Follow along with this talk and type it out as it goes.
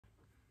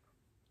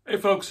Hey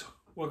folks,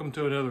 welcome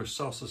to another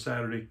Salsa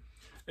Saturday.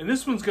 And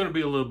this one's going to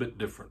be a little bit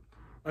different.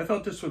 I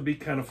thought this would be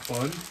kind of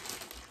fun.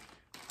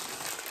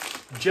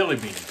 Jelly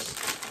beans.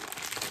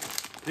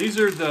 These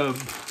are the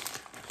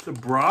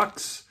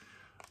Brachs.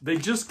 They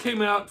just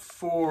came out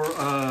for,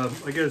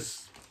 I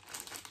guess,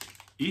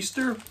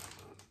 Easter.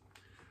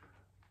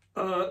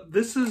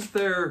 This is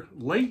their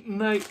late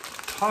night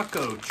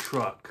taco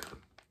truck.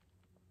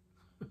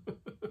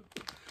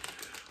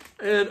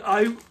 And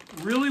I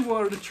really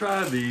wanted to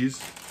try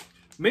these.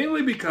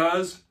 Mainly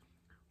because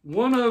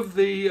one of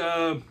the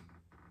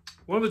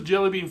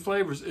jelly bean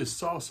flavors is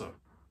salsa.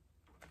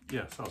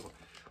 Yeah, salsa.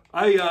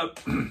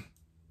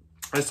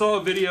 I saw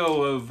a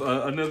video of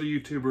another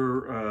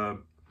YouTuber,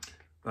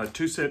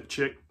 2 Cent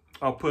Chick.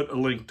 I'll put a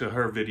link to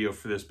her video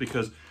for this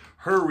because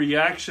her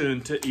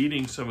reaction to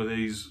eating some of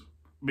these,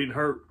 I mean,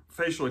 her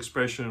facial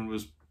expression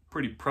was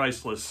pretty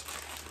priceless.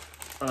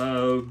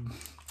 So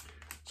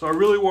I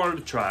really wanted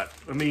to try it.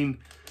 I mean,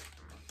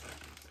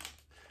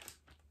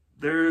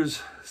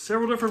 there's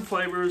several different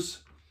flavors.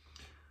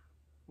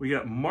 We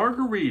got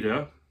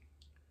margarita,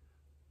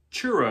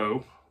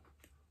 churro,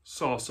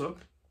 salsa,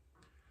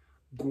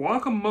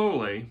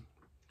 guacamole,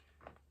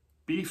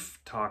 beef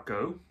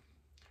taco,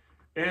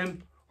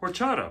 and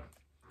horchata.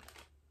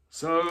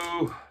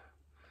 So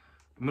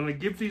I'm gonna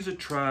give these a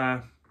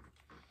try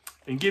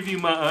and give you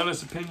my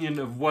honest opinion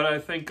of what I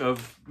think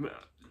of them,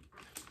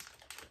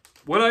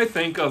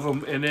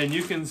 and then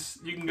you can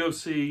go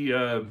see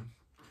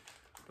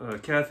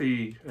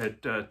Kathy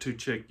at 2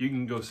 Chick. You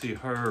can go see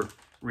her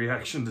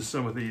reaction to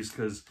some of these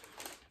because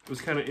it was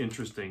kind of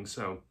interesting.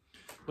 So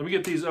let me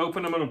get these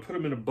open. I'm going to put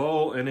them in a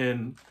bowl and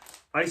then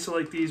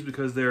isolate these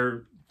because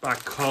they're by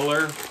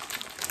color,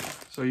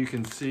 so you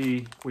can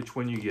see which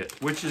one you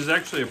get, which is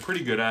actually a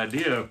pretty good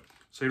idea,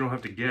 so you don't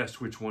have to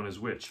guess which one is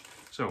which.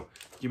 So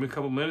give me a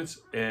couple minutes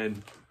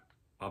and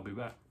I'll be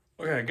back.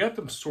 Okay, I got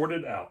them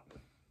sorted out.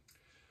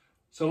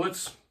 So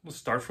let's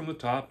start from the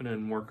top and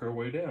then work our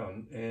way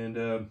down. And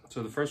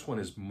so the first one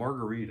is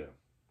margarita.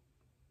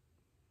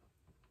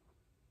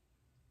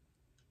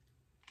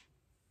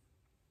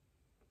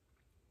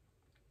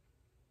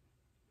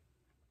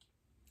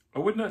 I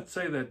would not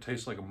say that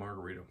tastes like a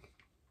margarita.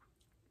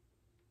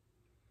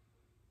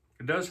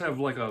 It does have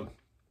like a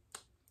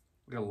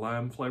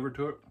lime flavor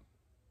to it.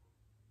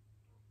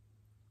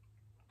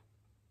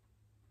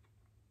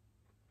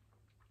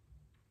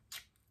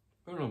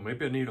 I don't know,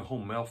 maybe I need a whole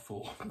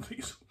mouthful of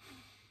these.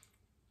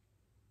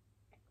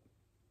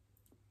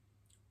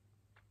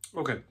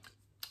 Okay,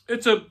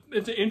 it's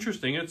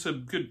interesting, it's a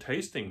good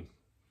tasting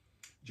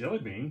jelly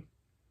bean.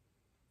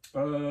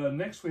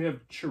 Next we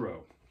have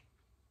churro.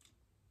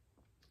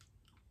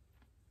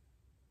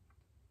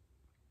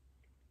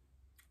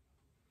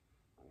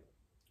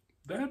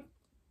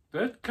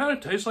 That kind of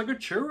tastes like a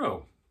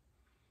churro.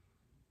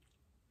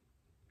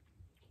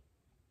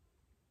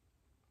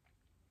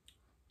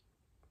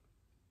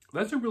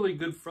 That's a really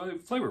good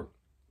flavor.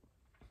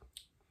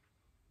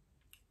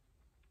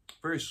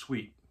 Very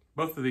sweet.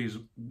 Both of these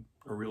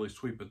are really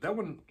sweet, but that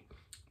one,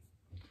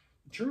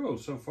 churro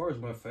so far is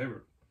my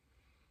favorite.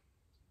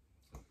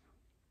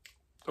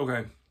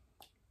 Okay.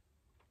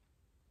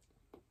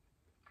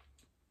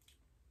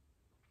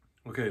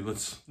 Okay,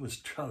 let's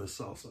try the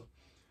salsa.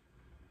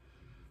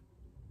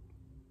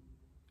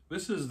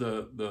 This is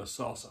the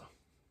salsa.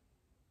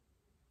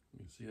 You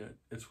can see that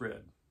it's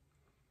red.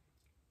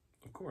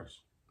 Of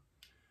course.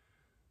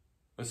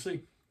 Let's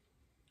see.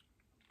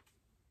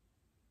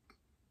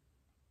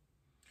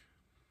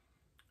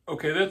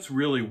 Okay, that's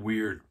really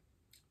weird.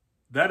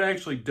 That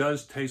actually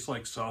does taste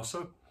like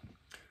salsa.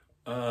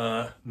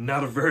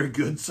 Not a very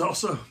good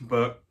salsa,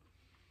 but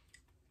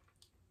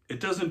it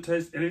doesn't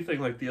taste anything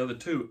like the other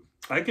two.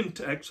 I can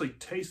actually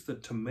taste the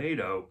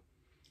tomato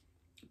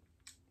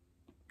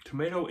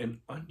and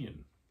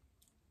onion.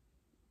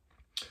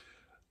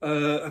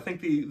 I think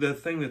the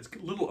thing that's a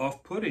little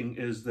off-putting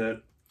is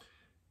that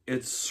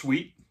it's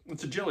sweet.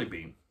 It's a jelly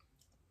bean.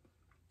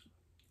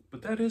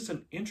 But that is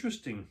an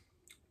interesting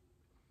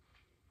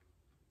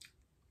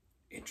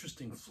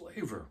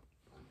flavor.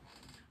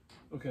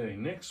 Okay,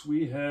 next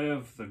we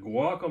have the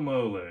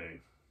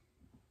guacamole.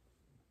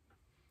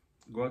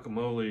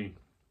 Guacamole,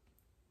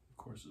 of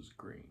course, is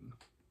green.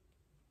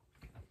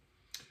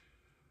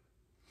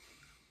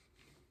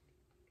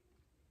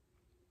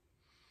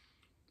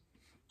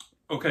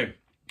 Okay,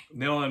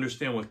 now I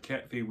understand what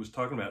Kathy was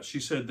talking about. She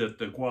said that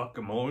the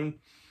guacamole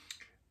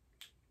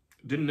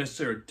didn't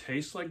necessarily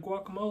taste like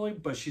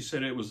guacamole, but she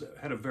said it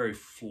had a very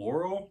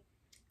floral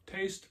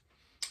taste.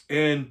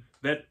 And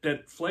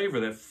that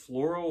flavor, that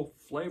floral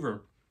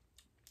flavor,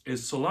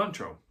 is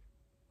cilantro.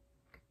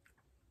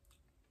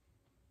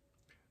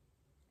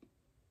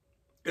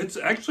 It's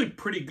actually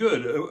pretty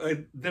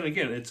good. Then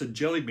again, it's a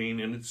jelly bean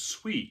and it's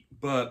sweet,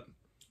 but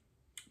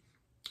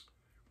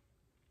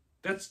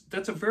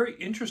that's a very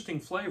interesting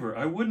flavor.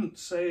 I wouldn't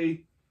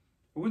say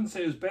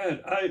it's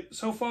bad.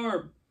 So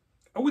far,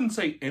 I wouldn't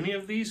say any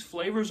of these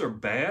flavors are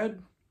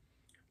bad.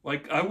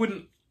 Like,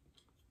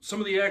 some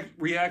of the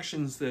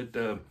reactions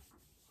that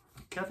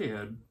Kathy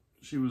had,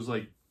 she was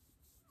like,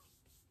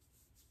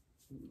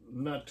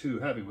 not too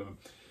happy with them.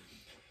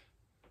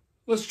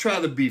 Let's try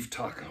the beef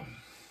taco.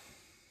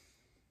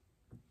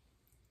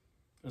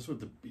 That's what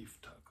the beef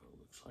taco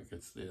looks like.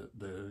 It's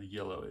the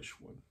yellowish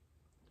one.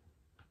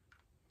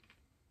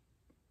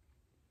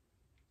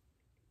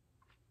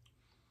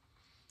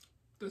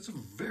 That's a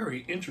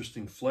very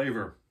interesting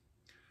flavor.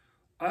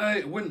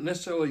 I wouldn't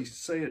necessarily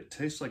say it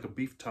tastes like a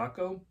beef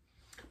taco,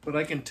 but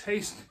I can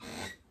taste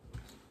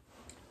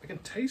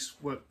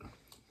what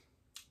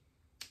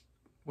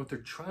they're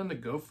trying to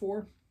go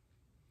for.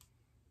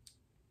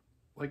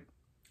 Like,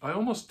 I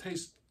almost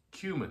taste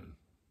cumin.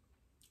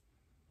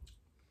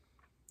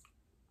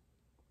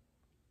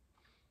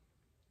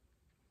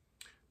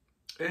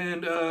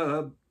 And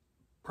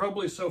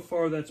probably so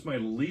far that's my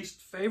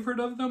least favorite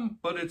of them,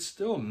 but it's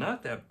still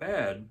not that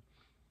bad.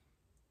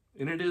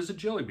 And it is a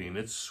jelly bean.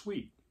 It's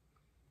sweet.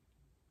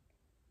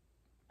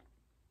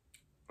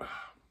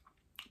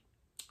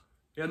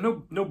 Yeah,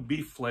 no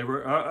beef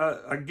flavor.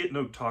 I get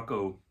no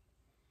taco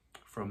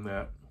from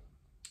that.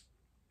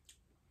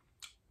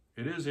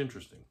 It is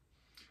interesting.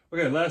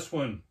 Okay, last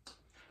one.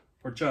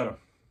 Horchata.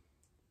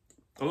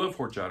 I love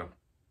horchata.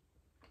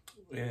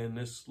 And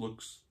this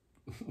looks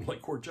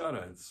like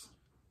horchata. It's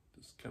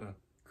just kind of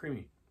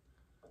creamy.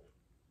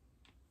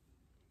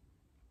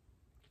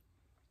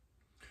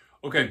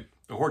 Okay,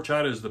 the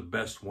horchata is the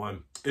best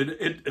one.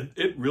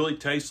 It really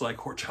tastes like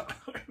horchata.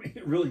 I mean,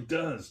 it really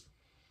does.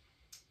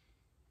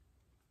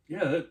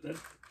 Yeah,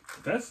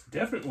 that's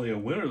definitely a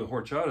winner, the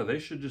horchata. They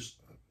should just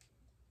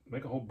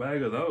make a whole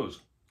bag of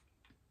those.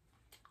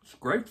 It's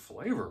great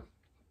flavor.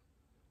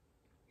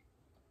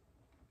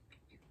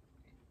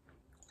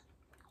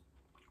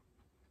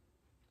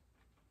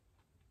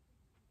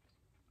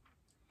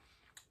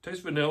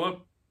 Tastes vanilla,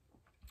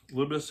 a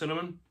little bit of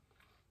cinnamon.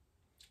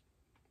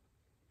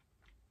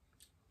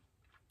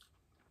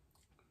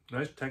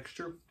 Nice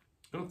texture.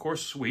 And of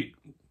course, sweet.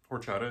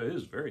 Horchata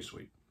is very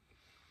sweet.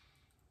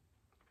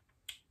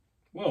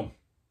 Well,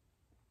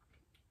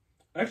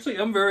 actually,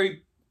 I'm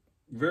very,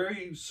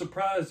 very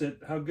surprised at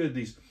how good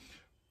these.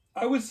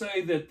 I would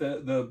say that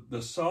the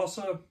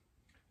salsa,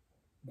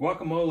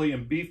 guacamole,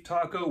 and beef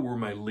taco were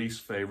my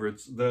least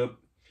favorites.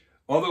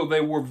 Although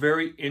they were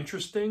very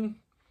interesting,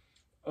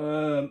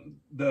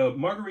 the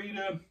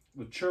margarita,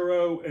 the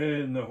churro,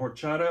 and the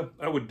horchata,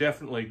 I would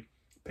definitely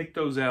pick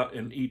those out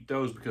and eat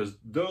those because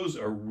those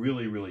are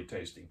really, really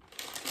tasty.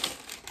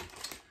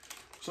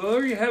 So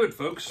there you have it,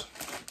 folks.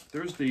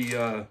 There's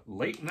the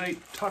late night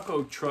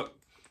taco truck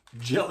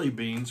jelly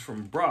beans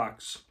from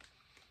Brach's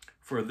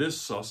for this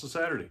Salsa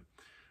Saturday.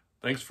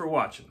 Thanks for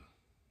watching.